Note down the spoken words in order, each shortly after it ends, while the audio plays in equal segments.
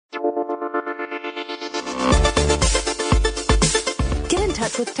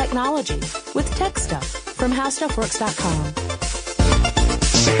Stuff with Technology with Tech Stuff from HowStuffWorks.com.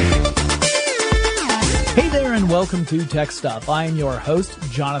 Hey there and welcome to Tech Stuff. I'm your host,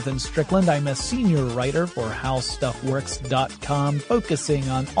 Jonathan Strickland. I'm a senior writer for HowStuffWorks.com, focusing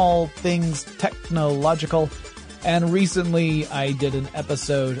on all things technological. And recently I did an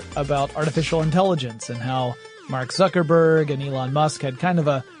episode about artificial intelligence and how Mark Zuckerberg and Elon Musk had kind of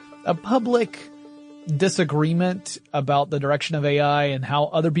a public disagreement about the direction of AI and how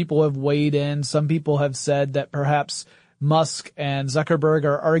other people have weighed in. Some people have said that perhaps Musk and Zuckerberg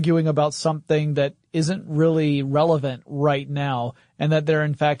are arguing about something that isn't really relevant right now, and that there are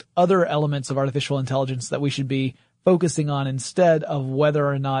in fact other elements of artificial intelligence that we should be focusing on instead of whether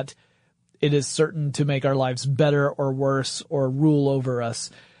or not it is certain to make our lives better or worse or rule over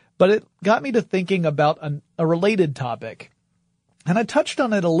us. But it got me to thinking about a related topic. And I touched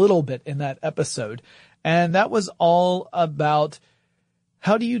on it a little bit in that episode. And that was all about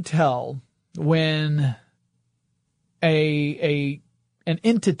how do you tell when an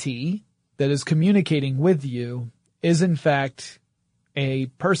entity that is communicating with you is in fact a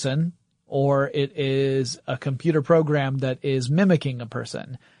person, or it is a computer program that is mimicking a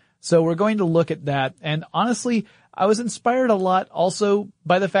person. So we're going to look at that. And honestly, I was inspired a lot also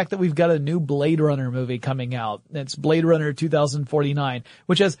by the fact that we've got a new Blade Runner movie coming out. It's Blade Runner 2049,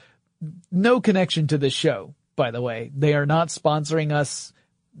 which has no connection to this show, by the way. They are not sponsoring us.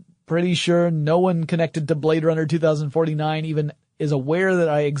 Pretty sure no one connected to Blade Runner 2049 even is aware that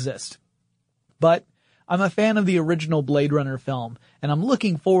I exist. But I'm a fan of the original Blade Runner film, and I'm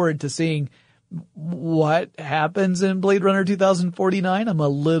looking forward to seeing what happens in Blade Runner 2049. I'm a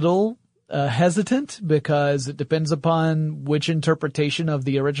little hesitant because it depends upon which interpretation of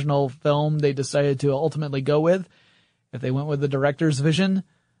the original film they decided to ultimately go with. If they went with the director's vision,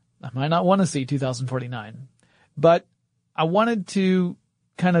 I might not want to see 2049. But I wanted to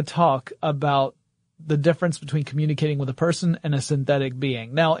kind of talk about the difference between communicating with a person and a synthetic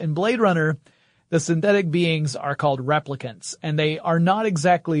being. Now, in Blade Runner, the synthetic beings are called replicants, and they are not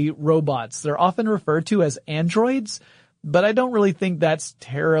exactly robots. They're often referred to as androids, but I don't really think that's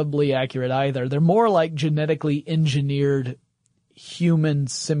terribly accurate either. They're more like genetically engineered human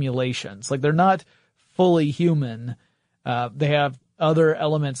simulations. Like, they're not fully human. They have other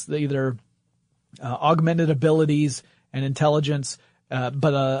elements, either augmented abilities and intelligence,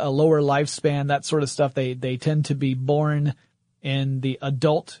 but a lower lifespan, that sort of stuff. They tend to be born in the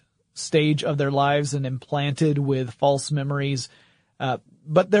adult stage of their lives and implanted with false memories.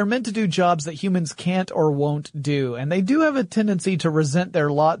 But they're meant to do jobs that humans can't or won't do. And they do have a tendency to resent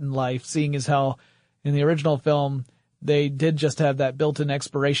their lot in life, seeing as how in the original film, they did just have that built-in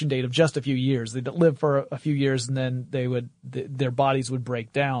expiration date of just a few years. They'd live for a few years and then their bodies would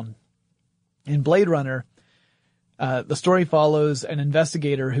break down. In Blade Runner, the story follows an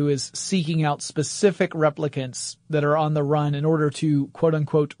investigator who is seeking out specific replicants that are on the run in order to, quote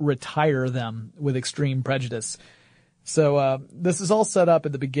unquote, retire them with extreme prejudice. So this is all set up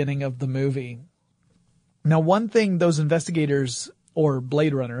at the beginning of the movie. Now, one thing those investigators or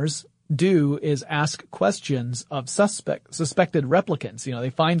Blade Runners do is ask questions of suspected replicants. You know, they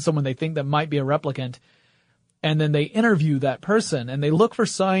find someone they think that might be a replicant, and then they interview that person, and they look for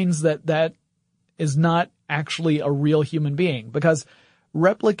signs that that is not actually a real human being, because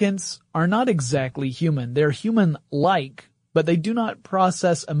replicants are not exactly human. They're human-like, but they do not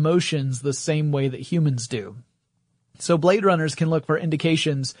process emotions the same way that humans do. So Blade Runners can look for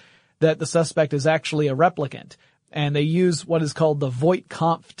indications that the suspect is actually a replicant, and they use what is called the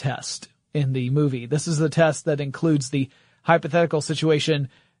Voight-Kampff test in the movie. This is the test that includes the hypothetical situation: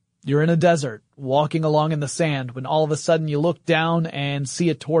 you're in a desert, walking along in the sand, when all of a sudden you look down and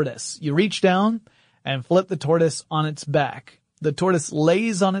see a tortoise. You reach down and flip the tortoise on its back. The tortoise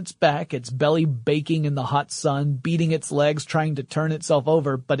lays on its back, its belly baking in the hot sun, beating its legs, trying to turn itself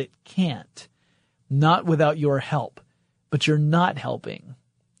over, but it can't. Not without your help. But you're not helping.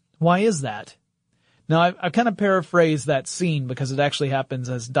 Why is that? Now, I've kind of paraphrased that scene because it actually happens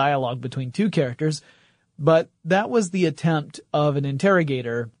as dialogue between two characters, but that was the attempt of an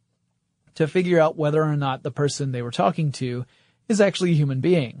interrogator to figure out whether or not the person they were talking to is actually a human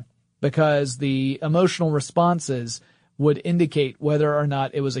being, because the emotional responses would indicate whether or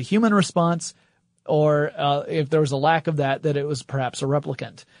not it was a human response, or if there was a lack of that it was perhaps a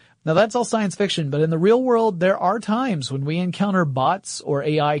replicant. Now, that's all science fiction, but in the real world, there are times when we encounter bots or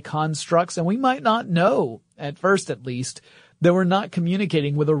AI constructs, and we might not know, at first at least, that we're not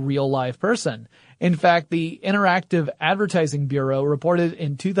communicating with a real live person. In fact, the Interactive Advertising Bureau reported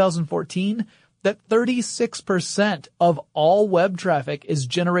in 2014 that 36% of all web traffic is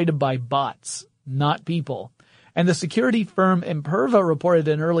generated by bots, not people. And the security firm Imperva reported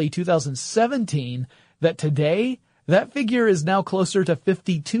in early 2017 that today that figure is now closer to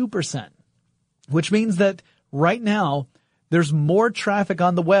 52%, which means that right now there's more traffic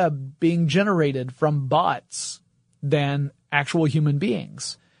on the web being generated from bots than actual human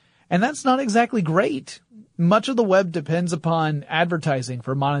beings. And that's not exactly great. Much of the web depends upon advertising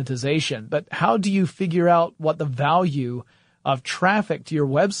for monetization, but how do you figure out what the value of traffic to your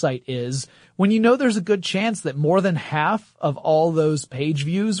website is when you know there's a good chance that more than half of all those page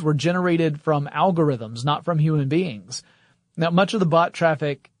views were generated from algorithms, not from human beings? Now, much of the bot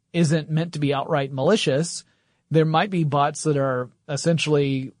traffic isn't meant to be outright malicious. There might be bots that are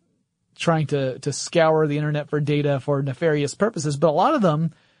essentially trying to scour the internet for data for nefarious purposes, but a lot of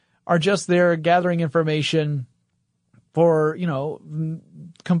them are just there gathering information for,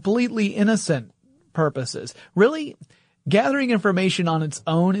 completely innocent purposes. Really, gathering information on its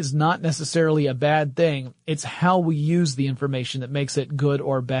own is not necessarily a bad thing. It's how we use the information that makes it good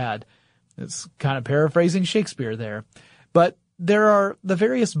or bad. It's kind of paraphrasing Shakespeare there. But there are the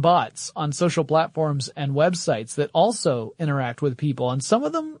various bots on social platforms and websites that also interact with people, and some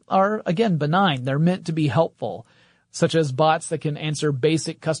of them are, again, benign. They're meant to be helpful, such as bots that can answer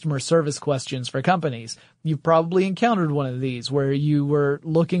basic customer service questions for companies. You've probably encountered one of these where you were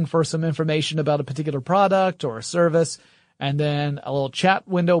looking for some information about a particular product or a service, and then a little chat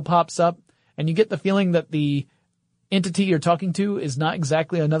window pops up, and you get the feeling that the entity you're talking to is not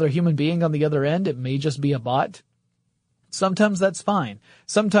exactly another human being on the other end. It may just be a bot. Sometimes that's fine.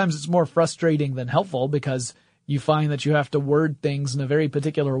 Sometimes it's more frustrating than helpful because you find that you have to word things in a very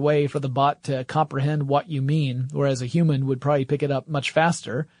particular way for the bot to comprehend what you mean, whereas a human would probably pick it up much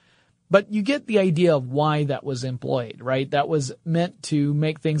faster. But you get the idea of why that was employed, right? That was meant to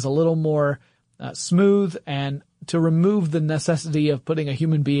make things a little more smooth and to remove the necessity of putting a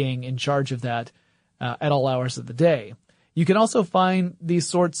human being in charge of that at all hours of the day. You can also find these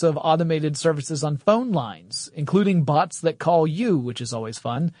sorts of automated services on phone lines, including bots that call you, which is always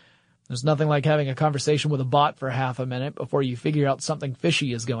fun. There's nothing like having a conversation with a bot for half a minute before you figure out something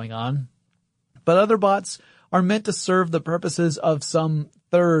fishy is going on. But other bots are meant to serve the purposes of some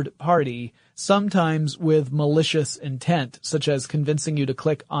third party, sometimes with malicious intent, such as convincing you to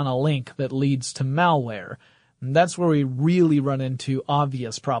click on a link that leads to malware. And that's where we really run into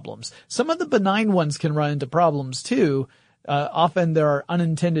obvious problems. Some of the benign ones can run into problems too. Often there are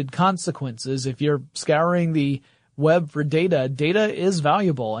unintended consequences. If you're scouring the web for data, data is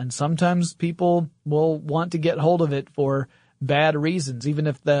valuable, and sometimes people will want to get hold of it for bad reasons, even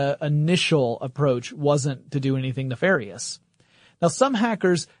if the initial approach wasn't to do anything nefarious. Now, some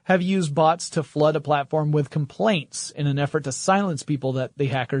hackers have used bots to flood a platform with complaints in an effort to silence people that the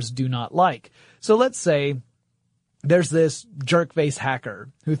hackers do not like. So let's say there's this jerkface hacker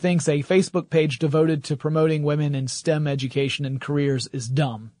who thinks a Facebook page devoted to promoting women in STEM education and careers is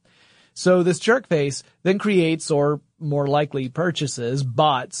dumb. So this jerkface then creates, or more likely purchases,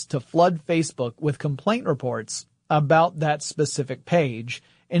 bots to flood Facebook with complaint reports about that specific page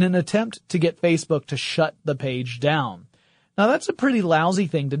in an attempt to get Facebook to shut the page down. Now that's a pretty lousy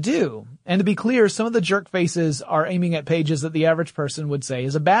thing to do. And to be clear, some of the jerk faces are aiming at pages that the average person would say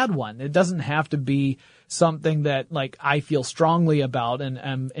is a bad one. It doesn't have to be something that I feel strongly about and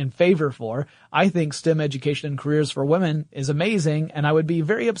am in favor for. I think STEM education and careers for women is amazing, and I would be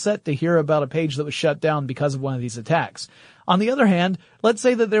very upset to hear about a page that was shut down because of one of these attacks. On the other hand, let's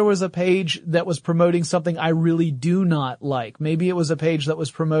say that there was a page that was promoting something I really do not like. Maybe it was a page that was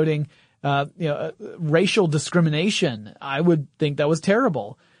promoting racial discrimination. I would think that was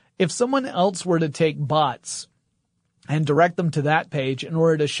terrible. If someone else were to take bots and direct them to that page in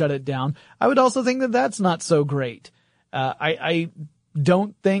order to shut it down, I would also think that that's not so great. I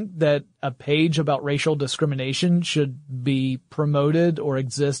don't think that a page about racial discrimination should be promoted or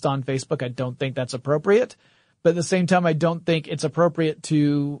exist on Facebook. I don't think that's appropriate. But at the same time, I don't think it's appropriate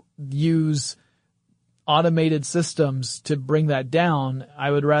to use automated systems to bring that down. I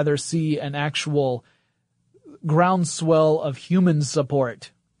would rather see an actual groundswell of human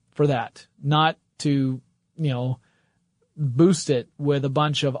support for that, not to, boost it with a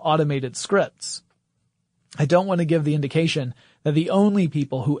bunch of automated scripts. I don't want to give the indication that the only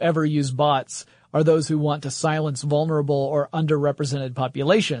people who ever use bots are those who want to silence vulnerable or underrepresented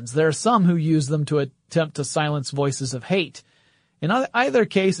populations. There are some who use them to attempt to silence voices of hate. In either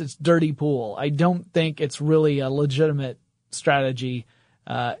case, it's dirty pool. I don't think it's really a legitimate strategy.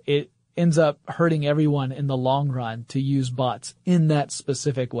 It ends up hurting everyone in the long run to use bots in that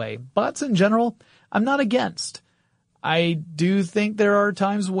specific way. Bots in general, I'm not against. I do think there are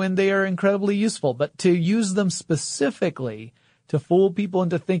times when they are incredibly useful, but to use them specifically to fool people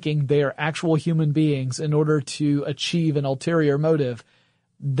into thinking they are actual human beings in order to achieve an ulterior motive,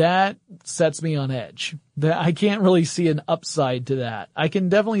 that sets me on edge. I can't really see an upside to that. I can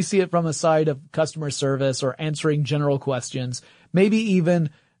definitely see it from a side of customer service or answering general questions, maybe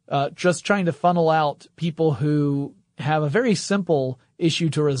even just trying to funnel out people who have a very simple issue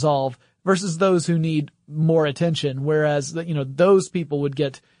to resolve versus those who need more attention, whereas, those people would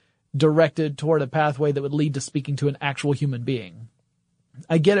get directed toward a pathway that would lead to speaking to an actual human being.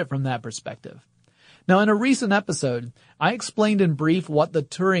 I get it from that perspective. Now, in a recent episode, I explained in brief what the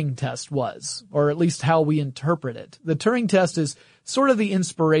Turing test was, or at least how we interpret it. The Turing test is sort of the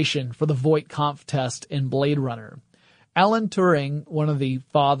inspiration for the Voight-Kampff test in Blade Runner. Alan Turing, one of the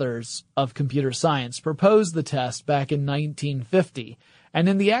fathers of computer science, proposed the test back in 1950. And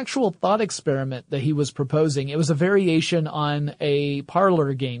in the actual thought experiment that he was proposing, it was a variation on a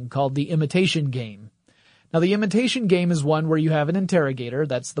parlor game called the imitation game. Now, the imitation game is one where you have an interrogator,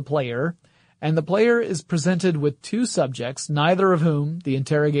 that's the player, and the player is presented with two subjects, neither of whom the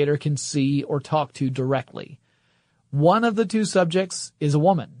interrogator can see or talk to directly. One of the two subjects is a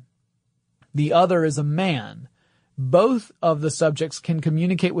woman. The other is a man. Both of the subjects can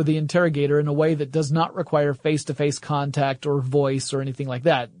communicate with the interrogator in a way that does not require face-to-face contact or voice or anything like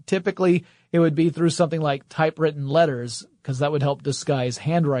that. Typically, it would be through something like typewritten letters, because that would help disguise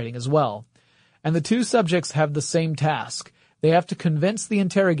handwriting as well. And the two subjects have the same task. They have to convince the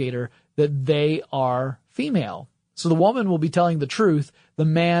interrogator that they are female. So the woman will be telling the truth, the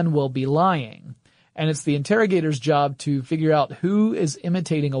man will be lying. And it's the interrogator's job to figure out who is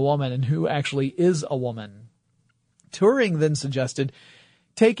imitating a woman and who actually is a woman. Turing then suggested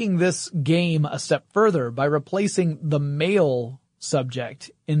taking this game a step further by replacing the male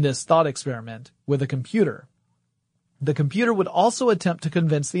subject in this thought experiment with a computer. The computer would also attempt to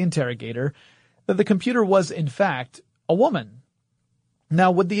convince the interrogator that the computer was, in fact, a woman.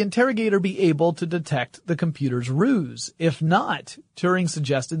 Now, would the interrogator be able to detect the computer's ruse? If not, Turing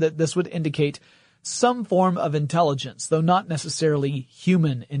suggested that this would indicate some form of intelligence, though not necessarily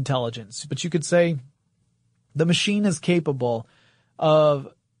human intelligence. But you could say the machine is capable of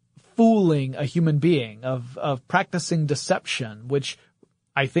fooling a human being, of practicing deception, which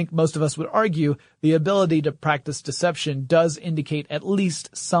I think most of us would argue the ability to practice deception does indicate at least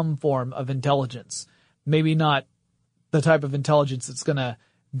some form of intelligence. Maybe not the type of intelligence that's going to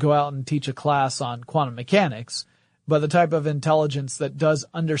go out and teach a class on quantum mechanics, but the type of intelligence that does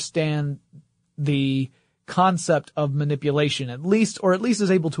understand the concept of manipulation, at least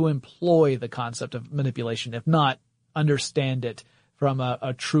is able to employ the concept of manipulation, if not understand it from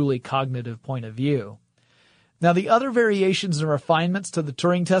a truly cognitive point of view. Now, the other variations and refinements to the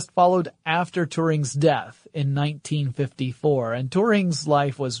Turing test followed after Turing's death in 1954, and Turing's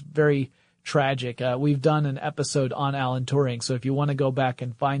life was very tragic. We've done an episode on Alan Turing, so if you want to go back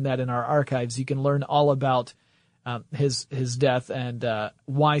and find that in our archives, you can learn all about his death and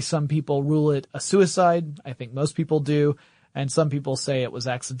why some people rule it a suicide. I think most people do, and some people say it was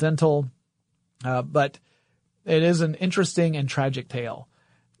accidental. But it is an interesting and tragic tale.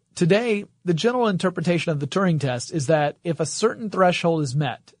 Today, the general interpretation of the Turing test is that if a certain threshold is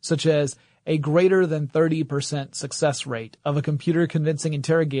met, such as a greater than 30% success rate of a computer convincing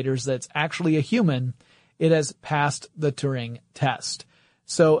interrogators that it's actually a human, it has passed the Turing test.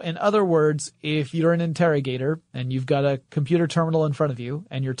 So in other words, if you're an interrogator and you've got a computer terminal in front of you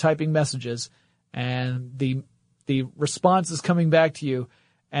and you're typing messages and the response is coming back to you,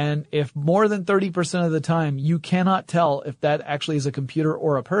 and if more than 30% of the time you cannot tell if that actually is a computer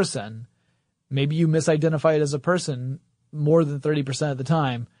or a person, maybe you misidentify it as a person more than 30% of the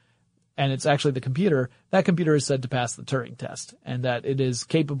time, and it's actually the computer, that computer is said to pass the Turing test, and that it is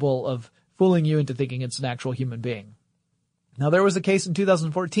capable of fooling you into thinking it's an actual human being. Now, there was a case in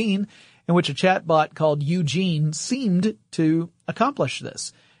 2014 in which a chatbot called Eugene seemed to accomplish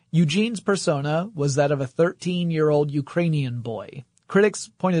this. Eugene's persona was that of a 13-year-old Ukrainian boy.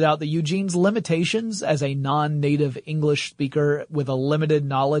 Critics pointed out that Eugene's limitations as a non-native English speaker with a limited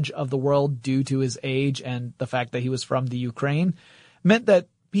knowledge of the world due to his age and the fact that he was from the Ukraine meant that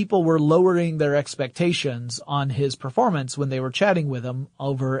people were lowering their expectations on his performance when they were chatting with him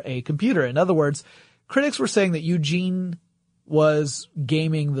over a computer. In other words, critics were saying that Eugene was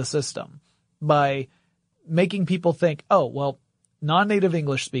gaming the system by making people think, oh, well, non-native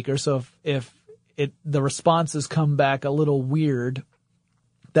English speaker, so if the responses come back a little weird,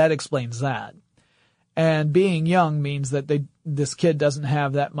 that explains that. And being young means that this kid doesn't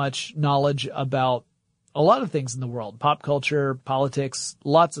have that much knowledge about a lot of things in the world, pop culture, politics,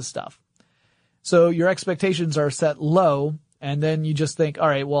 lots of stuff. So your expectations are set low, and then you just think, all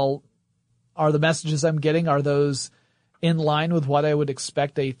right, well, are the messages I'm getting, are those in line with what I would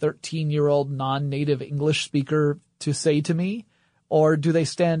expect a 13-year-old non-native English speaker to say to me? Or do they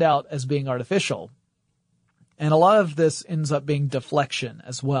stand out as being artificial? And a lot of this ends up being deflection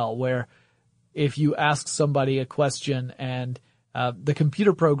as well, where if you ask somebody a question and the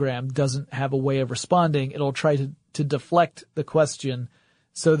computer program doesn't have a way of responding, it'll try to deflect the question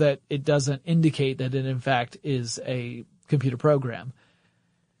so that it doesn't indicate that it in fact is a computer program.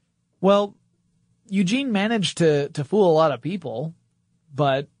 Well, Eugene managed to fool a lot of people,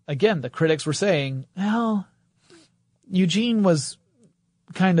 but again, the critics were saying, well, Eugene was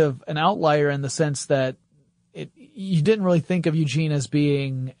kind of an outlier in the sense that you didn't really think of Eugene as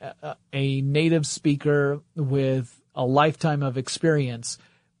being a native speaker with a lifetime of experience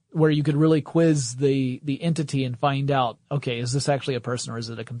where you could really quiz the entity and find out, okay, is this actually a person or is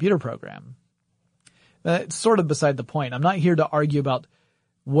it a computer program? It's sort of beside the point. I'm not here to argue about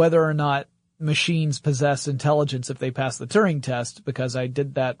whether or not machines possess intelligence if they pass the Turing test, because I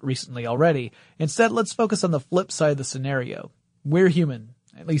did that recently already. Instead, let's focus on the flip side of the scenario. We're human.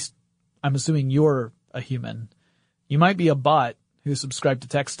 At least I'm assuming you're a human. You might be a bot who subscribed to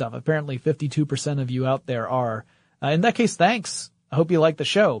tech stuff. Apparently 52% of you out there are. In that case, thanks. I hope you like the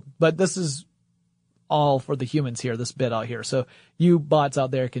show. But this is all for the humans here, this bit out here. So you bots out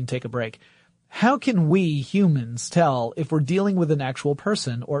there can take a break. How can we humans tell if we're dealing with an actual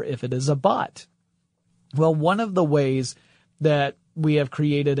person or if it is a bot? Well, one of the ways that we have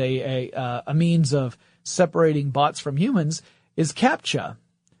created a means of separating bots from humans is CAPTCHA.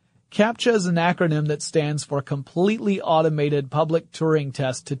 CAPTCHA is an acronym that stands for Completely Automated Public Turing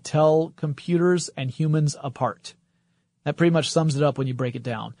Test to Tell Computers and Humans Apart. That pretty much sums it up when you break it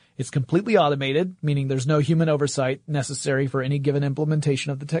down. It's completely automated, meaning there's no human oversight necessary for any given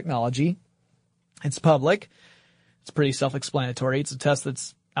implementation of the technology. It's public. It's pretty self-explanatory. It's a test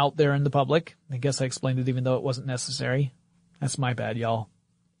that's out there in the public. I guess I explained it even though it wasn't necessary. That's my bad, y'all.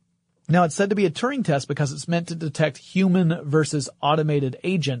 Now, it's said to be a Turing test because it's meant to detect human versus automated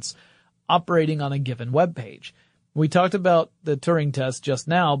agents operating on a given web page. We talked about the Turing test just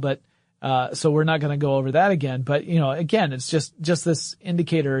now, but so we're not going to go over that again. But, again, it's just this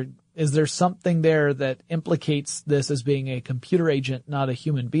indicator. Is there something there that implicates this as being a computer agent, not a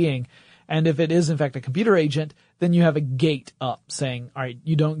human being? And if it is, in fact, a computer agent, then you have a gate up saying, all right,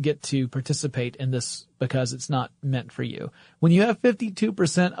 you don't get to participate in this because it's not meant for you. When you have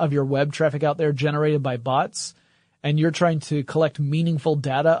 52% of your web traffic out there generated by bots, and you're trying to collect meaningful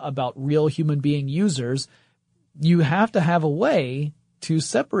data about real human being users, you have to have a way to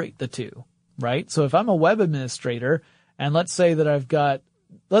separate the two, right? So if I'm a web administrator, and let's just say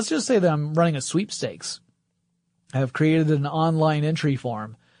that I'm running a sweepstakes. I have created an online entry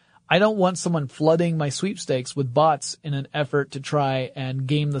form. I don't want someone flooding my sweepstakes with bots in an effort to try and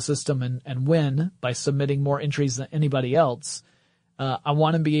game the system and win by submitting more entries than anybody else. I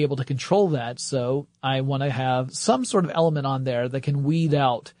want to be able to control that, so I want to have some sort of element on there that can weed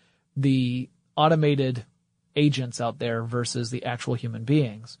out the automated agents out there versus the actual human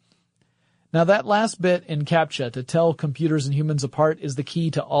beings. Now that last bit in CAPTCHA, to tell computers and humans apart, is the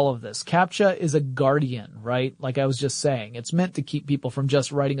key to all of this. CAPTCHA is a guardian, right? Like I was just saying. It's meant to keep people from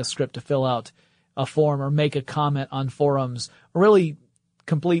just writing a script to fill out a form or make a comment on forums or really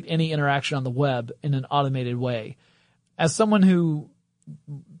complete any interaction on the web in an automated way. As someone who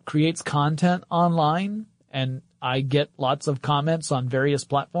creates content online, and I get lots of comments on various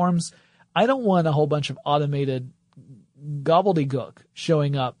platforms, I don't want a whole bunch of automated gobbledygook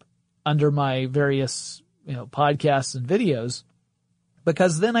showing up under my various, podcasts and videos,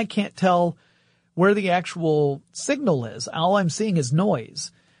 because then I can't tell where the actual signal is. All I'm seeing is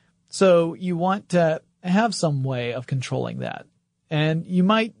noise. So you want to have some way of controlling that. And you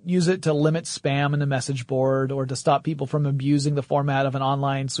might use it to limit spam in the message board or to stop people from abusing the format of an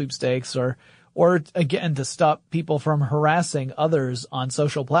online sweepstakes or again, to stop people from harassing others on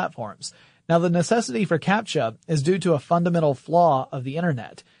social platforms. Now, the necessity for CAPTCHA is due to a fundamental flaw of the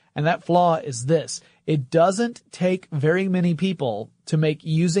internet. And that flaw is this. It doesn't take very many people to make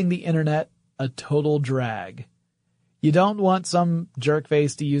using the internet a total drag. You don't want some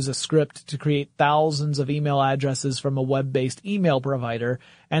jerkface to use a script to create thousands of email addresses from a web-based email provider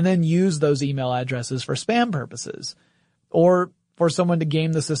and then use those email addresses for spam purposes. Or for someone to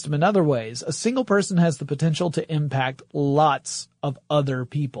game the system in other ways. A single person has the potential to impact lots of other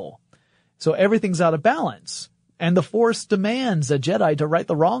people. So everything's out of balance. And the Force demands a Jedi to right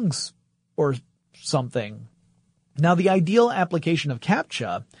the wrongs or something. Now, the ideal application of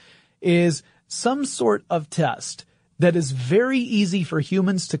CAPTCHA is some sort of test that is very easy for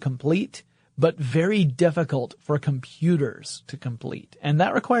humans to complete, but very difficult for computers to complete. And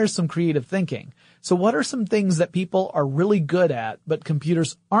that requires some creative thinking. So what are some things that people are really good at, but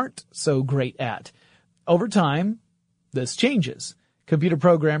computers aren't so great at? Over time, this changes. Computer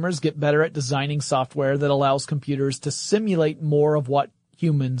programmers get better at designing software that allows computers to simulate more of what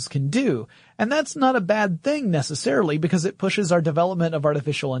humans can do. And that's not a bad thing necessarily, because it pushes our development of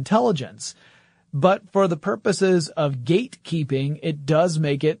artificial intelligence. But for the purposes of gatekeeping, it does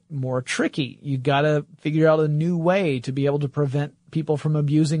make it more tricky. You gotta figure out a new way to be able to prevent people from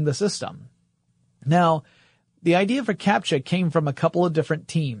abusing the system. Now, the idea for CAPTCHA came from a couple of different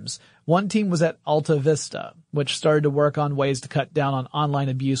teams. One team was at Alta Vista, which started to work on ways to cut down on online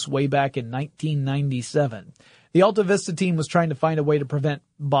abuse way back in 1997. The Alta Vista team was trying to find a way to prevent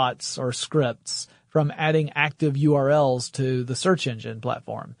bots or scripts from adding active URLs to the search engine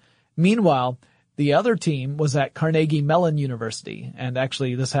platform. Meanwhile, the other team was at Carnegie Mellon University, and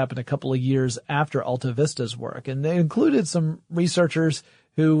actually this happened a couple of years after Alta Vista's work, and they included some researchers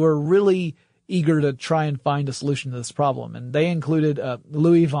who were really eager to try and find a solution to this problem. And they included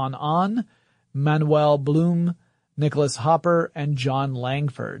Louis von Ahn, Manuel Blum, Nicholas Hopper, and John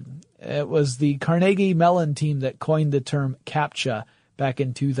Langford. It was the Carnegie Mellon team that coined the term CAPTCHA back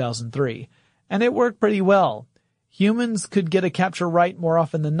in 2003. And it worked pretty well. Humans could get a CAPTCHA right more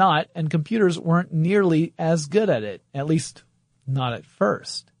often than not, and computers weren't nearly as good at it, at least not at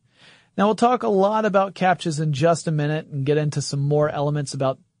first. Now we'll talk a lot about CAPTCHAs in just a minute and get into some more elements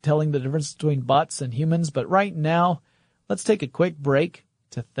about telling the difference between bots and humans, but right now, let's take a quick break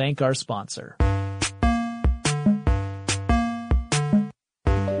to thank our sponsor.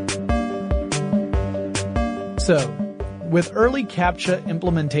 So, with early CAPTCHA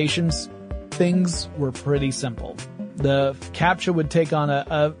implementations, things were pretty simple. The CAPTCHA would take on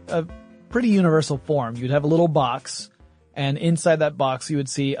a pretty universal form. You'd have a little box, and inside that box you would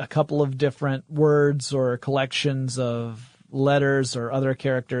see a couple of different words or collections of letters or other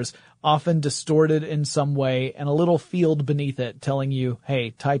characters, often distorted in some way, and a little field beneath it telling you,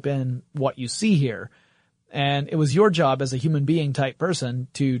 hey, type in what you see here. And it was your job as a human being type person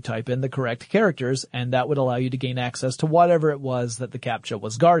to type in the correct characters, and that would allow you to gain access to whatever it was that the CAPTCHA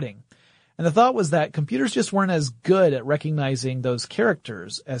was guarding. And the thought was that computers just weren't as good at recognizing those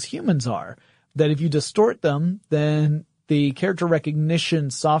characters as humans are. That if you distort them, then the character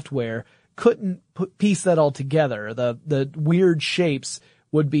recognition software couldn't piece that all together. The weird shapes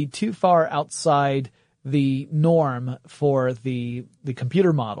would be too far outside the norm for the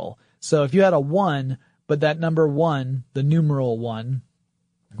computer model. So if you had a 1, but that number 1, the numeral 1,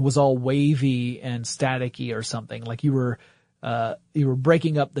 was all wavy and staticky or something, like you were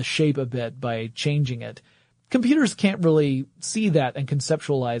breaking up the shape a bit by changing it. Computers can't really see that and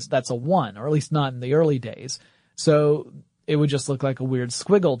conceptualize that's a 1, or at least not in the early days. So it would just look like a weird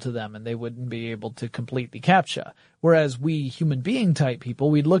squiggle to them, and they wouldn't be able to complete the CAPTCHA. Whereas we human being type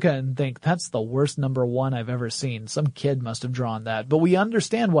people, we'd look at it and think, that's the worst number 1 I've ever seen. Some kid must have drawn that. But we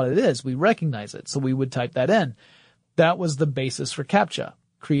understand what it is. We recognize it. So we would type that in. That was the basis for CAPTCHA.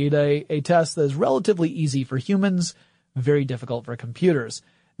 Create a test that is relatively easy for humans, very difficult for computers.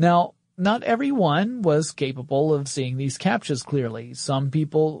 Now, not everyone was capable of seeing these CAPTCHAs clearly. Some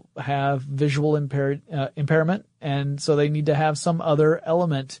people have visual impairment, and so they need to have some other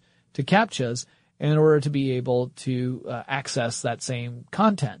element to CAPTCHAs in order to be able to access that same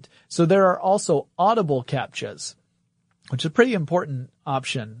content. So there are also audible CAPTCHAs, which is a pretty important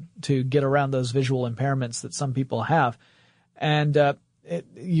option to get around those visual impairments that some people have. And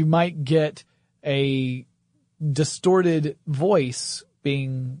you might get a distorted voice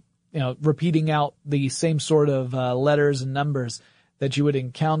being, repeating out the same sort of letters and numbers that you would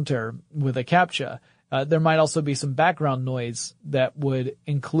encounter with a CAPTCHA. There might also be some background noise that would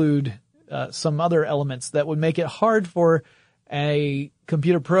include some other elements that would make it hard for a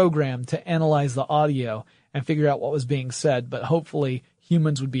computer program to analyze the audio and figure out what was being said, but hopefully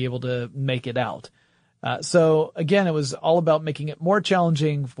humans would be able to make it out. So again, it was all about making it more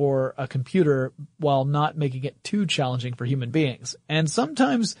challenging for a computer while not making it too challenging for human beings. And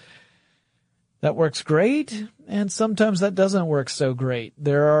sometimes that works great, and sometimes that doesn't work so great.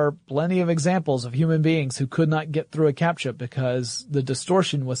 There are plenty of examples of human beings who could not get through a CAPTCHA because the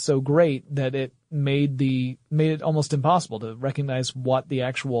distortion was so great that it made it almost impossible to recognize what the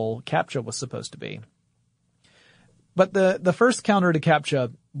actual CAPTCHA was supposed to be. But the first counter to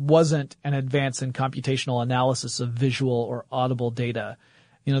CAPTCHA wasn't an advance in computational analysis of visual or audible data.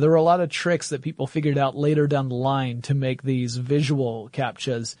 There were a lot of tricks that people figured out later down the line to make these visual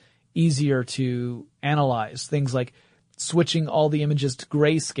CAPTCHAs easier to analyze. Things like switching all the images to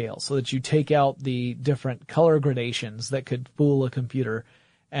grayscale so that you take out the different color gradations that could fool a computer,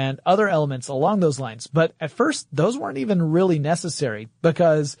 and other elements along those lines. But at first, those weren't even really necessary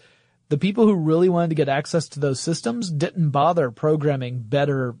because The people who really wanted to get access to those systems didn't bother programming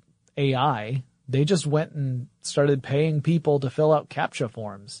better AI. They just went and started paying people to fill out CAPTCHA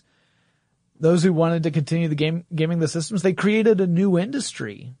forms. Those who wanted to continue the gaming the systems, they created a new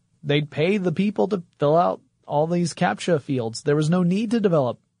industry. They'd pay the people to fill out all these CAPTCHA fields. There was no need to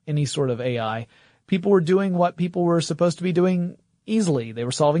develop any sort of AI. People were doing what people were supposed to be doing easily. They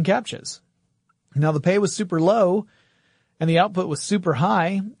were solving CAPTCHAs. Now the pay was super low and the output was super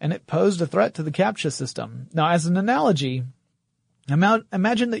high, and it posed a threat to the CAPTCHA system. Now as an analogy,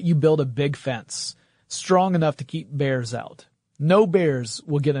 imagine that you build a big fence strong enough to keep bears out. No bears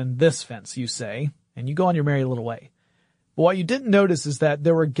will get in this fence, you say, and you go on your merry little way. But what you didn't notice is that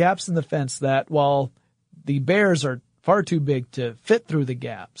there were gaps in the fence that, while the bears are far too big to fit through the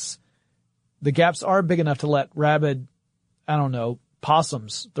gaps are big enough to let rabid,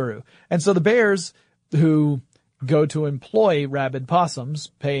 possums through. And so the bears who go to employ rabid possums,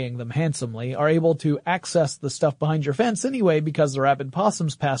 paying them handsomely, are able to access the stuff behind your fence anyway because the rabid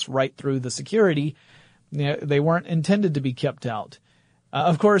possums pass right through the security. They weren't intended to be kept out.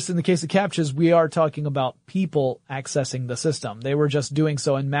 Of course, in the case of CAPTCHAs, we are talking about people accessing the system. They were just doing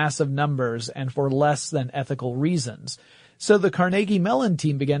so in massive numbers and for less than ethical reasons. So the Carnegie Mellon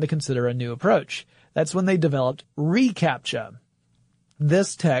team began to consider a new approach. That's when they developed reCAPTCHA.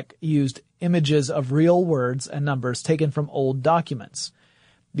 This tech used images of real words and numbers taken from old documents.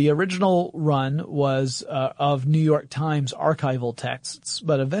 The original run was of New York Times archival texts,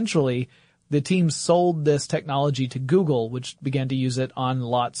 but eventually the team sold this technology to Google, which began to use it on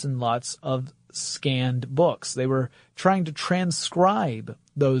lots and lots of scanned books. They were trying to transcribe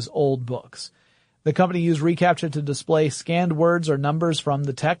those old books. The company used reCAPTCHA to display scanned words or numbers from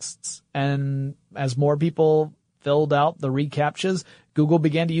the texts, and as more people filled out the reCAPTCHAs, Google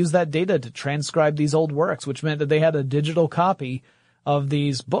began to use that data to transcribe these old works, which meant that they had a digital copy of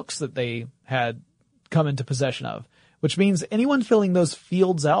these books that they had come into possession of, which means anyone filling those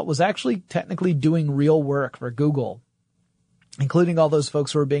fields out was actually technically doing real work for Google, including all those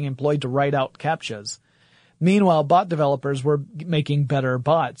folks who were being employed to write out CAPTCHAs. Meanwhile, bot developers were making better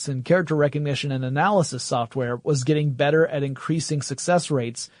bots, and character recognition and analysis software was getting better at increasing success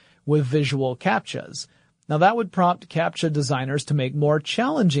rates with visual CAPTCHAs. Now that would prompt CAPTCHA designers to make more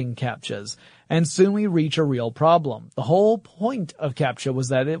challenging CAPTCHAs, and soon we reach a real problem. The whole point of CAPTCHA was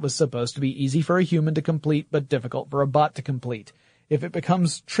that it was supposed to be easy for a human to complete, but difficult for a bot to complete. If it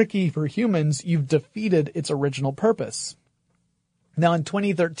becomes tricky for humans, you've defeated its original purpose. Now in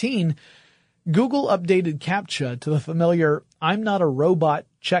 2013, Google updated CAPTCHA to the familiar "I'm not a robot"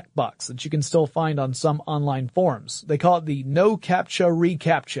 checkbox that you can still find on some online forums. They call it the No CAPTCHA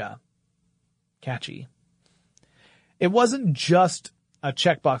reCAPTCHA. Catchy. It wasn't just a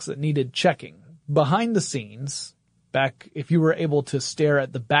checkbox that needed checking. Behind the scenes, back if you were able to stare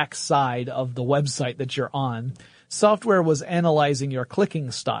at the back side of the website that you're on, software was analyzing your clicking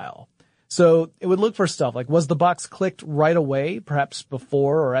style. So it would look for stuff like, was the box clicked right away, perhaps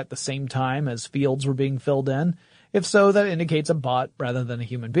before or at the same time as fields were being filled in? If so, that indicates a bot rather than a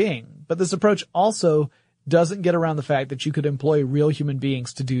human being. But this approach also doesn't get around the fact that you could employ real human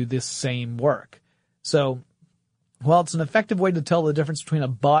beings to do this same work. So while it's an effective way to tell the difference between a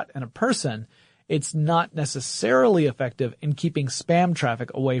bot and a person, it's not necessarily effective in keeping spam traffic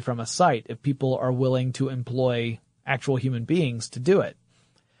away from a site if people are willing to employ actual human beings to do it.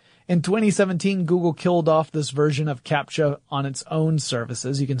 In 2017, Google killed off this version of CAPTCHA on its own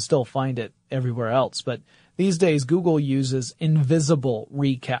services. You can still find it everywhere else, but these days Google uses invisible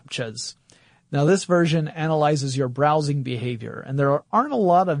reCAPTCHAs. Now this version analyzes your browsing behavior, and there aren't a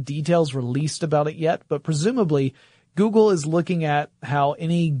lot of details released about it yet, but presumably Google is looking at how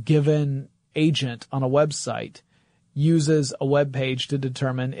any given agent on a website uses a web page to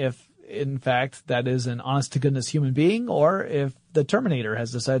determine if, in fact, that is an honest-to-goodness human being, or if the Terminator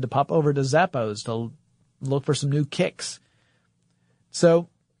has decided to pop over to Zappos to look for some new kicks. So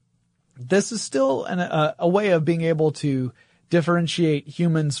this is still a way of being able to differentiate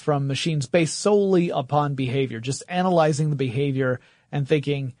humans from machines based solely upon behavior, just analyzing the behavior and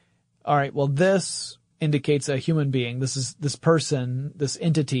thinking, all right, well, this indicates a human being. This person, this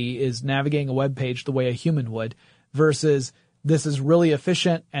entity is navigating a web page the way a human would, versus this is really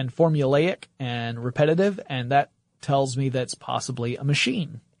efficient and formulaic and repetitive, and that tells me that's possibly a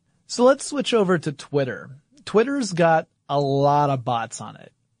machine. So let's switch over to Twitter. Twitter's got a lot of bots on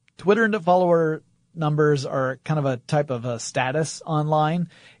it. Twitter and follower numbers are kind of a type of a status online.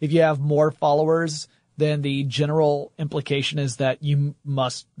 If you have more followers, then the general implication is that you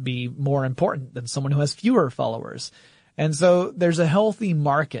must be more important than someone who has fewer followers. And so there's a healthy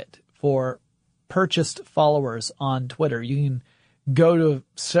market for purchased followers on Twitter. You can go to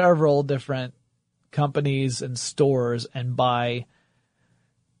several different companies and stores and buy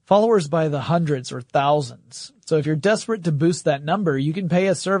followers by the hundreds or thousands. So if you're desperate to boost that number, you can pay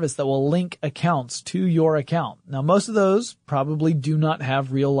a service that will link accounts to your account. Now, most of those probably do not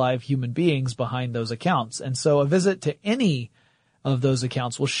have real live human beings behind those accounts. And so a visit to any of those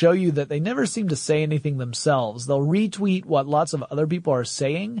accounts will show you that they never seem to say anything themselves. They'll retweet what lots of other people are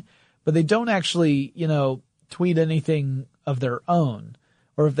saying, but they don't actually, tweet anything of their own.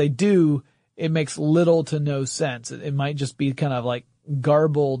 Or if they do, it makes little to no sense. It might just be kind of like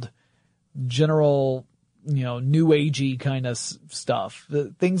garbled, general, new agey kind of stuff.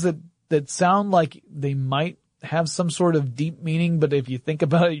 The things that sound like they might have some sort of deep meaning, but if you think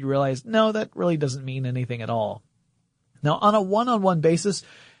about it, you realize, no, that really doesn't mean anything at all. Now, on a one-on-one basis,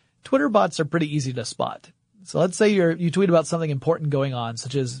 Twitter bots are pretty easy to spot. So let's say you tweet about something important going on,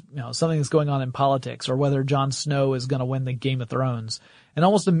 such as, something that's going on in politics or whether Jon Snow is going to win the Game of Thrones. And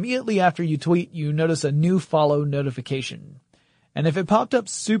almost immediately after you tweet, you notice a new follow notification. And if it popped up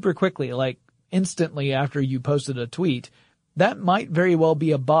super quickly, like instantly after you posted a tweet, that might very well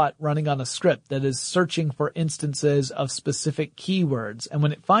be a bot running on a script that is searching for instances of specific keywords. And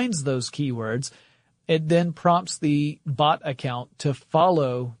when it finds those keywords, it then prompts the bot account to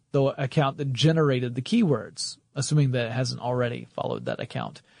follow the account that generated the keywords, assuming that it hasn't already followed that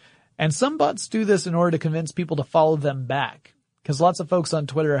account. And some bots do this in order to convince people to follow them back, because lots of folks on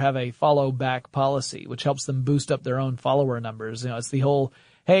Twitter have a follow back policy, which helps them boost up their own follower numbers. It's the whole,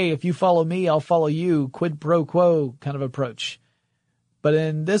 hey, if you follow me, I'll follow you, quid pro quo kind of approach. But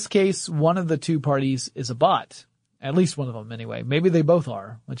in this case, one of the two parties is a bot. At least one of them anyway. Maybe they both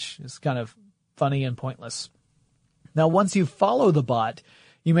are, which is kind of funny and pointless. Now, once you follow the bot,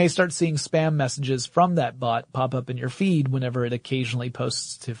 you may start seeing spam messages from that bot pop up in your feed whenever it occasionally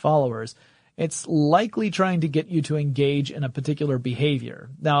posts to followers. It's likely trying to get you to engage in a particular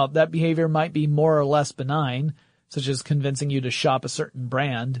behavior. Now, that behavior might be more or less benign, such as convincing you to shop a certain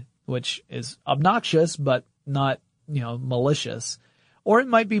brand, which is obnoxious but not, malicious. Or it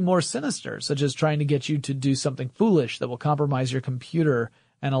might be more sinister, such as trying to get you to do something foolish that will compromise your computer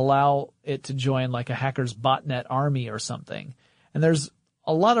and allow it to join like a hacker's botnet army or something. And there's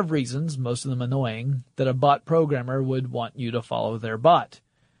a lot of reasons, most of them annoying, that a bot programmer would want you to follow their bot.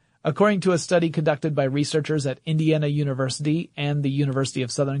 According to a study conducted by researchers at Indiana University and the University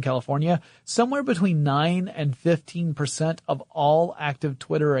of Southern California, somewhere between 9 and 15% of all active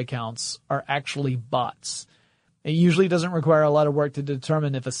Twitter accounts are actually bots. It usually doesn't require a lot of work to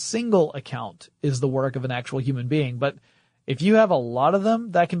determine if a single account is the work of an actual human being, but if you have a lot of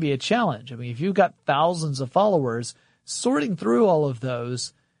them, that can be a challenge. I mean, if you've got thousands of followers, sorting through all of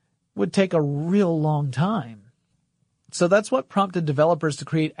those would take a real long time. So that's what prompted developers to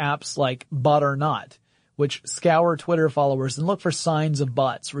create apps like Bot or Not, which scour Twitter followers and look for signs of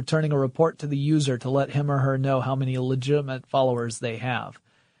bots, returning a report to the user to let him or her know how many legitimate followers they have.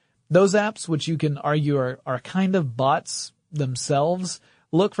 Those apps, which you can argue are kind of bots themselves,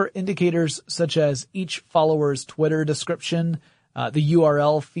 look for indicators such as each follower's Twitter description, the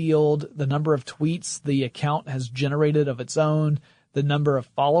URL field, the number of tweets the account has generated of its own, the number of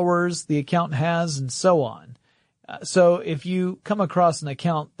followers the account has, and so on. So if you come across an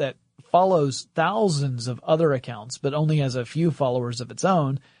account that follows thousands of other accounts but only has a few followers of its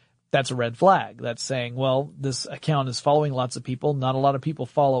own, that's a red flag. That's saying, well, this account is following lots of people, not a lot of people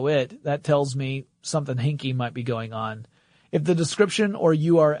follow it. That tells me something hinky might be going on. If the description or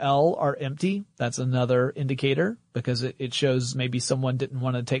URL are empty, that's another indicator, because it shows maybe someone didn't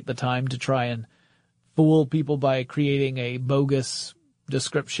want to take the time to try and fool people by creating a bogus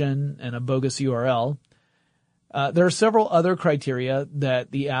description and a bogus URL. There are several other criteria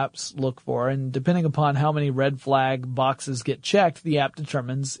that the apps look for, and depending upon how many red flag boxes get checked, the app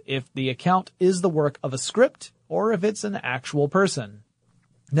determines if the account is the work of a script or if it's an actual person.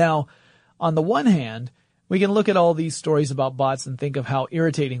 Now, on the one hand, we can look at all these stories about bots and think of how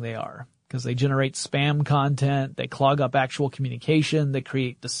irritating they are, because they generate spam content, they clog up actual communication, they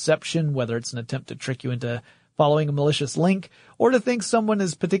create deception, whether it's an attempt to trick you into following a malicious link, or to think someone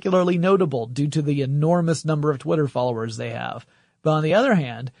is particularly notable due to the enormous number of Twitter followers they have. But on the other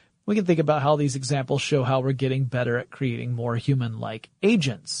hand, we can think about how these examples show how we're getting better at creating more human-like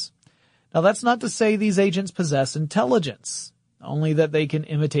agents. Now, that's not to say these agents possess intelligence, only that they can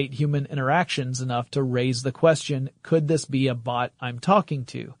imitate human interactions enough to raise the question, could this be a bot I'm talking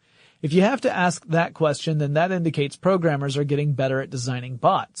to? If you have to ask that question, then that indicates programmers are getting better at designing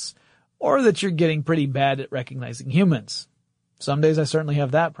bots, or that you're getting pretty bad at recognizing humans. Some days I certainly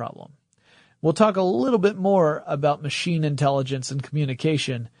have that problem. We'll talk a little bit more about machine intelligence and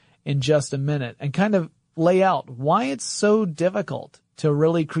communication in just a minute, and kind of lay out why it's so difficult to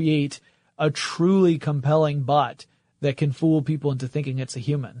really create a truly compelling bot that can fool people into thinking it's a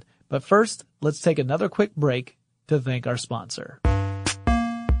human. But first, let's take another quick break to thank our sponsor.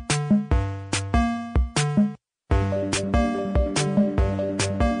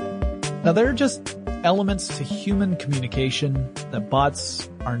 Now, there are just elements to human communication that bots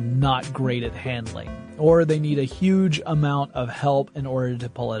are not great at handling, or they need a huge amount of help in order to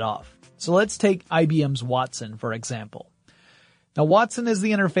pull it off. So let's take IBM's Watson, for example. Now, Watson is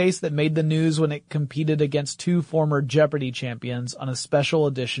the interface that made the news when it competed against two former Jeopardy champions on a special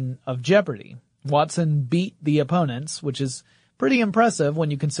edition of Jeopardy. Watson beat the opponents, which is pretty impressive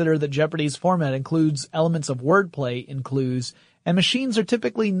when you consider that Jeopardy's format includes elements of wordplay in clues, and machines are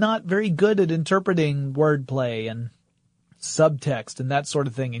typically not very good at interpreting wordplay and subtext and that sort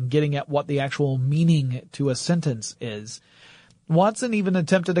of thing and getting at what the actual meaning to a sentence is. Watson even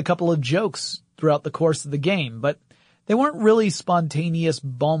attempted a couple of jokes throughout the course of the game, but they weren't really spontaneous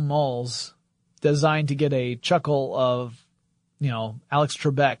bon mots designed to get a chuckle of, Alex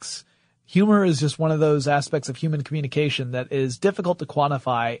Trebek's. Humor is just one of those aspects of human communication that is difficult to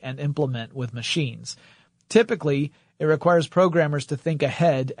quantify and implement with machines. Typically, it requires programmers to think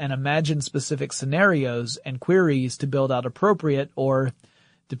ahead and imagine specific scenarios and queries to build out appropriate or,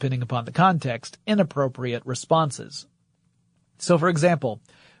 depending upon the context, inappropriate responses. So, for example,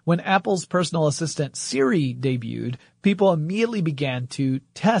 when Apple's personal assistant Siri debuted, people immediately began to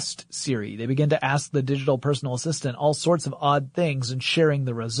test Siri. They began to ask the digital personal assistant all sorts of odd things and sharing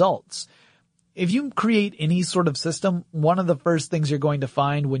the results. If you create any sort of system, one of the first things you're going to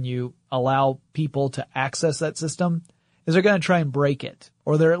find when you allow people to access that system is they're going to try and break it,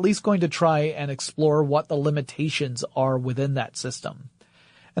 or they're at least going to try and explore what the limitations are within that system.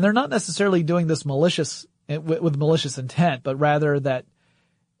 And they're not necessarily doing this with malicious intent, but rather that,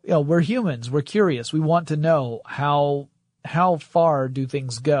 we're humans, we're curious, we want to know how far do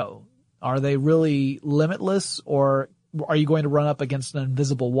things go? Are they really limitless, or are you going to run up against an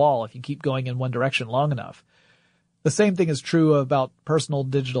invisible wall if you keep going in one direction long enough? The same thing is true about personal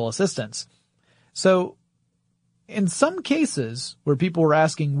digital assistants. So, in some cases where people were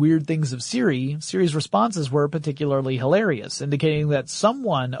asking weird things of Siri's responses were particularly hilarious, indicating that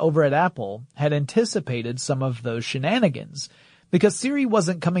someone over at Apple had anticipated some of those shenanigans. Because Siri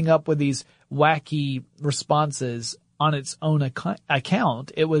wasn't coming up with these wacky responses on its own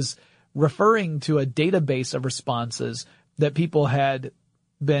account. It was referring to a database of responses that people had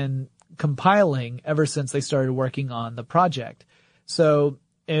been compiling ever since they started working on the project. So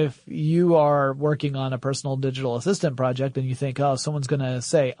if you are working on a personal digital assistant project and you think, someone's going to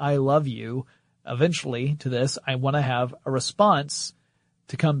say, I love you, eventually to this, I want to have a response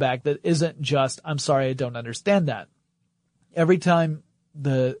to come back that isn't just, I'm sorry, I don't understand that. Every time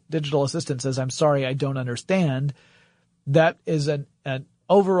the digital assistant says, I'm sorry, I don't understand, that is an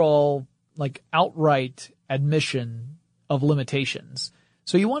overall, outright admission of limitations.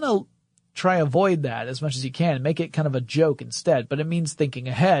 So you want to try avoid that as much as you can and make it kind of a joke instead. But it means thinking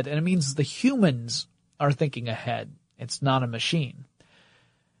ahead, and it means the humans are thinking ahead. It's not a machine.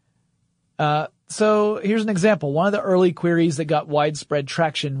 So here's an example. One of the early queries that got widespread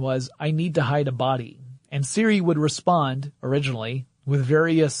traction was, I need to hide a body. And Siri would respond originally with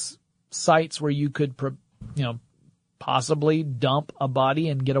various sites where you could, possibly dump a body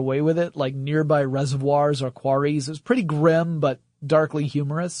and get away with it, like nearby reservoirs or quarries. It was pretty grim, but darkly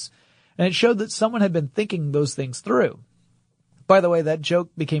humorous. And it showed that someone had been thinking those things through. By the way, that joke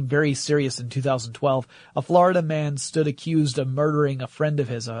became very serious in 2012. A Florida man stood accused of murdering a friend of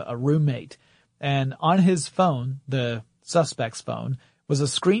his, a roommate. And on his phone, the suspect's phone, was a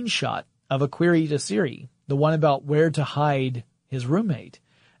screenshot of a query to Siri, the one about where to hide his roommate.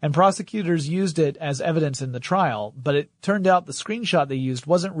 And prosecutors used it as evidence in the trial, but it turned out the screenshot they used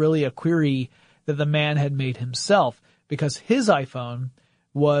wasn't really a query that the man had made himself, because his iPhone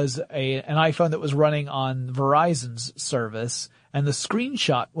was an iPhone that was running on Verizon's service, and the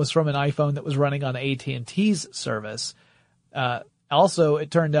screenshot was from an iPhone that was running on AT&T's service. Also,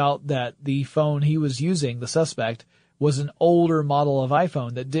 it turned out that the phone he was using, the suspect, was an older model of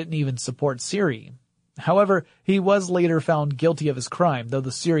iPhone that didn't even support Siri. However, he was later found guilty of his crime, though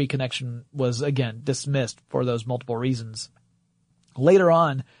the Siri connection was, again, dismissed for those multiple reasons. Later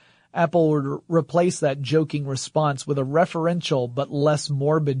on, Apple would replace that joking response with a referential but less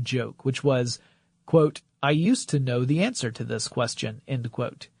morbid joke, which was, quote, I used to know the answer to this question, end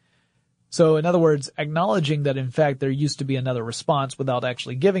quote. So, in other words, acknowledging that, in fact, there used to be another response without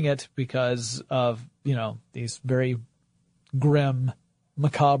actually giving it because of, these very grim,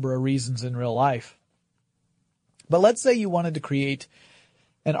 macabre reasons in real life. But let's say you wanted to create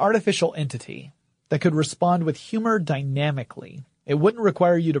an artificial entity that could respond with humor dynamically. It wouldn't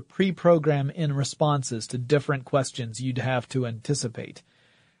require you to pre-program in responses to different questions you'd have to anticipate.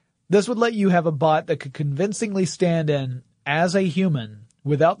 This would let you have a bot that could convincingly stand in as a human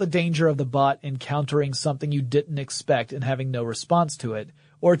without the danger of the bot encountering something you didn't expect and having no response to it,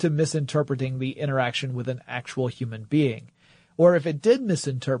 or to misinterpreting the interaction with an actual human being. Or if it did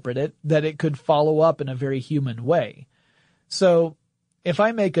misinterpret it, that it could follow up in a very human way. So, if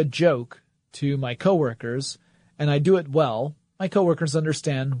I make a joke to my coworkers, and I do it well, my coworkers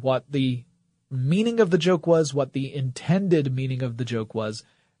understand what the meaning of the joke was, what the intended meaning of the joke was,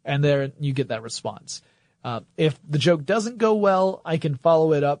 and there you get that response. If the joke doesn't go well, I can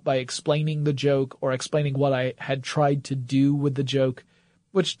follow it up by explaining the joke or explaining what I had tried to do with the joke,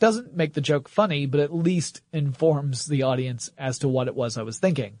 which doesn't make the joke funny, but at least informs the audience as to what it was I was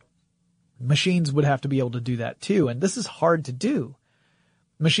thinking. Machines would have to be able to do that too, and this is hard to do.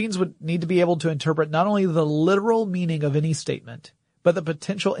 Machines would need to be able to interpret not only the literal meaning of any statement, but the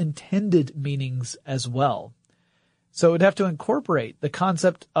potential intended meanings as well. So it would have to incorporate the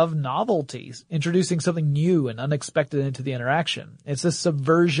concept of novelties, introducing something new and unexpected into the interaction. It's this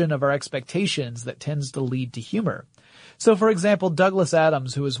subversion of our expectations that tends to lead to humor. So, for example, Douglas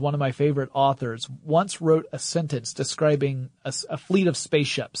Adams, who is one of my favorite authors, once wrote a sentence describing a fleet of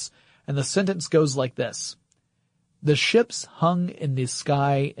spaceships, and the sentence goes like this: "The ships hung in the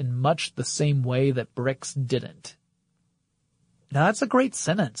sky in much the same way that bricks didn't." Now, that's a great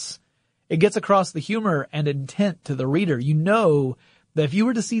sentence. It gets across the humor and intent to the reader. You know that if you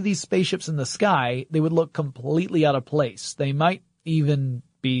were to see these spaceships in the sky, they would look completely out of place. They might even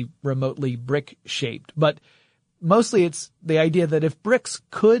be remotely brick-shaped. But mostly it's the idea that if bricks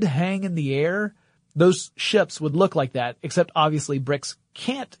could hang in the air, those ships would look like that, except obviously bricks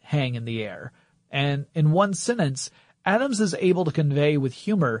can't hang in the air. And in one sentence, Adams is able to convey with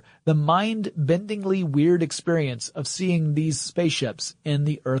humor the mind-bendingly weird experience of seeing these spaceships in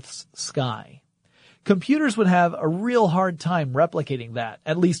the Earth's sky. Computers would have a real hard time replicating that,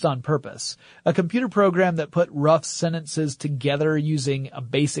 at least on purpose. A computer program that put rough sentences together using a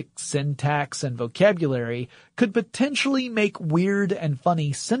basic syntax and vocabulary could potentially make weird and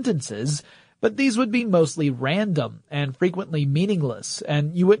funny sentences, but these would be mostly random and frequently meaningless,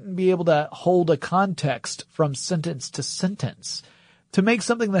 and you wouldn't be able to hold a context from sentence to sentence. To make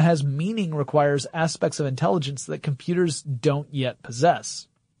something that has meaning requires aspects of intelligence that computers don't yet possess.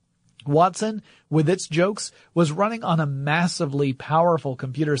 Watson, with its jokes, was running on a massively powerful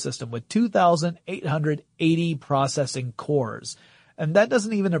computer system with 2,880 processing cores. And that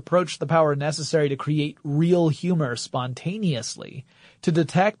doesn't even approach the power necessary to create real humor spontaneously. To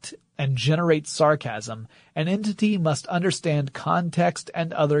detect and generate sarcasm, an entity must understand context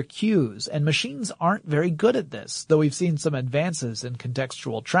and other cues, and machines aren't very good at this, though we've seen some advances in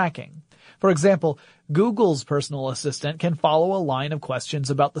contextual tracking. For example, Google's personal assistant can follow a line of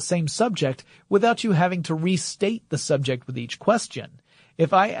questions about the same subject without you having to restate the subject with each question.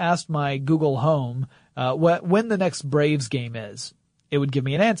 If I asked my Google Home when the next Braves game is, it would give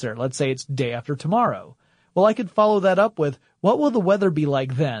me an answer. Let's say it's day after tomorrow. Well, I could follow that up with, what will the weather be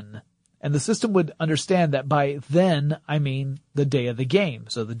like then? And the system would understand that by then, I mean the day of the game,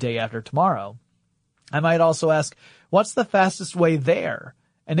 so the day after tomorrow. I might also ask, what's the fastest way there?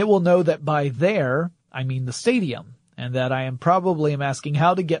 And it will know that by there, I mean the stadium, and that I am asking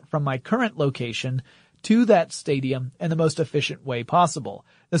how to get from my current location to that stadium in the most efficient way possible.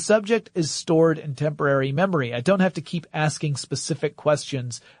 The subject is stored in temporary memory. I don't have to keep asking specific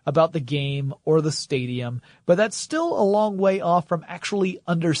questions about the game or the stadium, but that's still a long way off from actually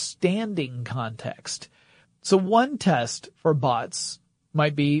understanding context. So one test for bots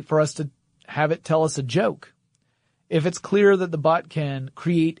might be for us to have it tell us a joke. If it's clear that the bot can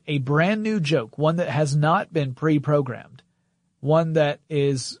create a brand new joke, one that has not been pre-programmed, one that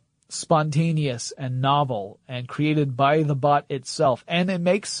is spontaneous and novel and created by the bot itself, and it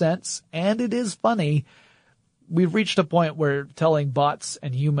makes sense and it is funny, we've reached a point where telling bots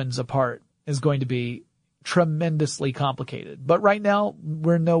and humans apart is going to be tremendously complicated. But right now,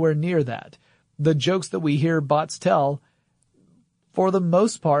 we're nowhere near that. The jokes that we hear bots tell, for the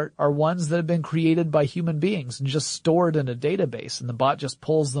most part, are ones that have been created by human beings and just stored in a database, and the bot just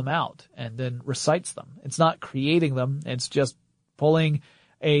pulls them out and then recites them. It's not creating them, it's just pulling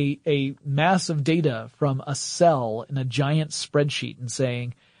a mass of data from a cell in a giant spreadsheet and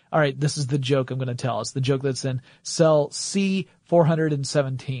saying, all right, this is the joke I'm going to tell. It's the joke that's in cell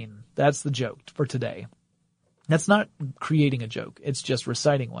C417. That's the joke for today. That's not creating a joke. It's just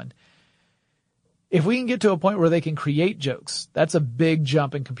reciting one. If we can get to a point where they can create jokes, that's a big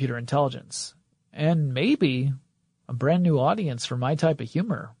jump in computer intelligence. And maybe a brand new audience for my type of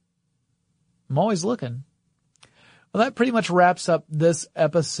humor. I'm always looking. Well, that pretty much wraps up this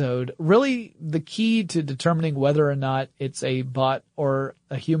episode. Really, the key to determining whether or not it's a bot or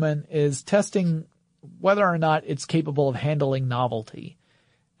a human is testing whether or not it's capable of handling novelty.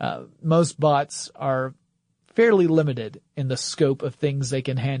 Most bots are fairly limited in the scope of things they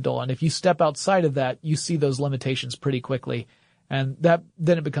can handle. And if you step outside of that, you see those limitations pretty quickly. And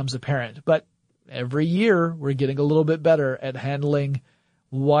then it becomes apparent. But every year, we're getting a little bit better at handling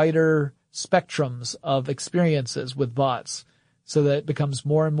wider spectrums of experiences with bots so that it becomes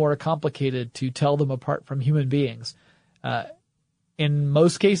more and more complicated to tell them apart from human beings. In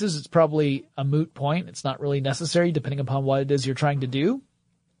most cases, it's probably a moot point. It's not really necessary depending upon what it is you're trying to do.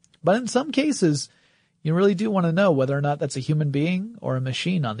 But in some cases, you really do want to know whether or not that's a human being or a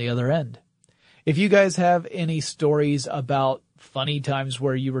machine on the other end. If you guys have any stories about funny times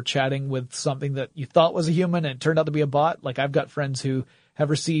where you were chatting with something that you thought was a human and it turned out to be a bot, like I've got friends who have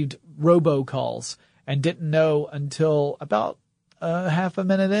received robocalls and didn't know until about half a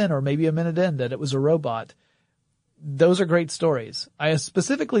minute in or maybe a minute in that it was a robot. Those are great stories. I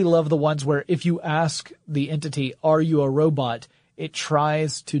specifically love the ones where if you ask the entity, are you a robot, it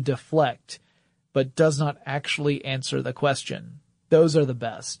tries to deflect, but does not actually answer the question. Those are the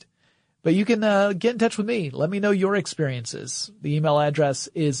best. But you can get in touch with me. Let me know your experiences. The email address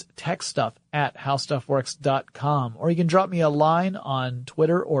is techstuff@howstuffworks.com. Or you can drop me a line on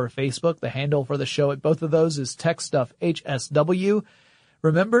Twitter or Facebook. The handle for the show at both of those is techstuffhsw.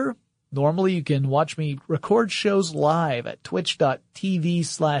 Remember, normally you can watch me record shows live at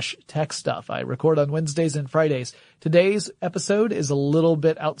twitch.tv/techstuff. I record on Wednesdays and Fridays. Today's episode is a little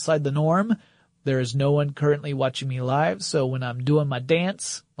bit outside the norm. There is no one currently watching me live, so when I'm doing my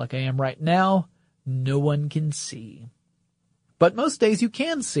dance, like I am right now, no one can see. But most days you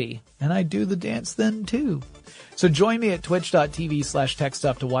can see, and I do the dance then too. So join me at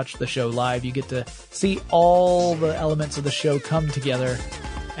twitch.tv/techstuff to watch the show live. You get to see all the elements of the show come together,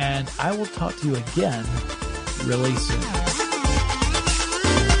 and I will talk to you again really soon.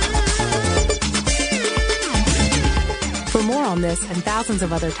 For more on this and thousands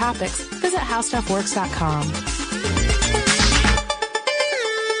of other topics, visit howstuffworks.com.